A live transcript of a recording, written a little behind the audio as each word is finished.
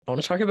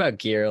want to talk about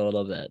gear a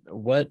little bit.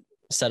 What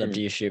setup do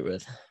Mhm. you shoot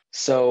with?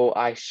 So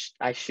I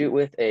shoot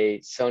with a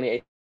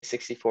Sony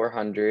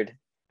A6400,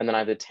 and then I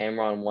have the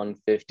Tamron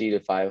 150 to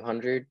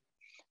 500.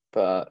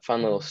 But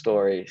fun little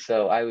story.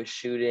 So I was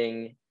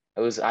shooting.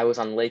 I was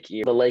on Lake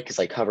Erie. The lake is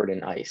like covered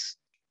in ice,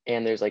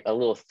 and there's like a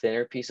little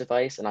thinner piece of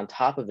ice, and on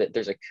top of it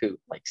there's a coot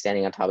like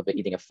standing on top of it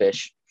eating a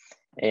fish.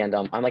 And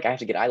I'm like, I have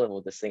to get eye level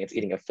with this thing. It's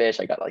eating a fish.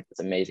 I got like this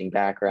amazing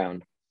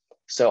background.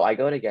 So I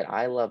go to get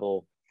eye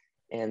level,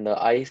 and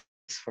the ice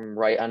from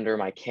right under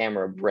my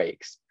camera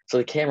breaks. So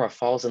the camera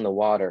falls in the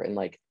water, and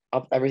like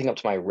everything up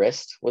to my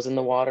wrist was in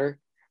the water.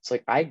 So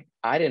like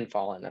I didn't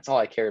fall in. That's all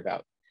I care about.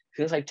 As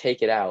soon as I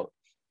take it out,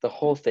 the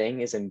whole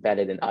thing is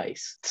embedded in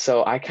ice.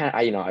 So I kind of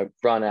I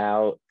run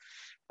out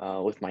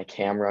with my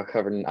camera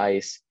covered in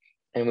ice,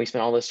 and we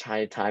spent all this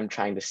time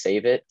trying to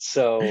save it.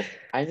 So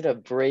I ended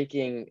up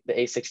breaking the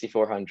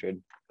A6400,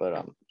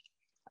 but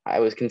I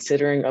was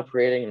considering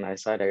upgrading, and I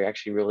decided I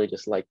actually really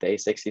just liked the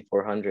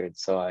A6400,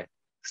 so I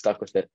stuck with it.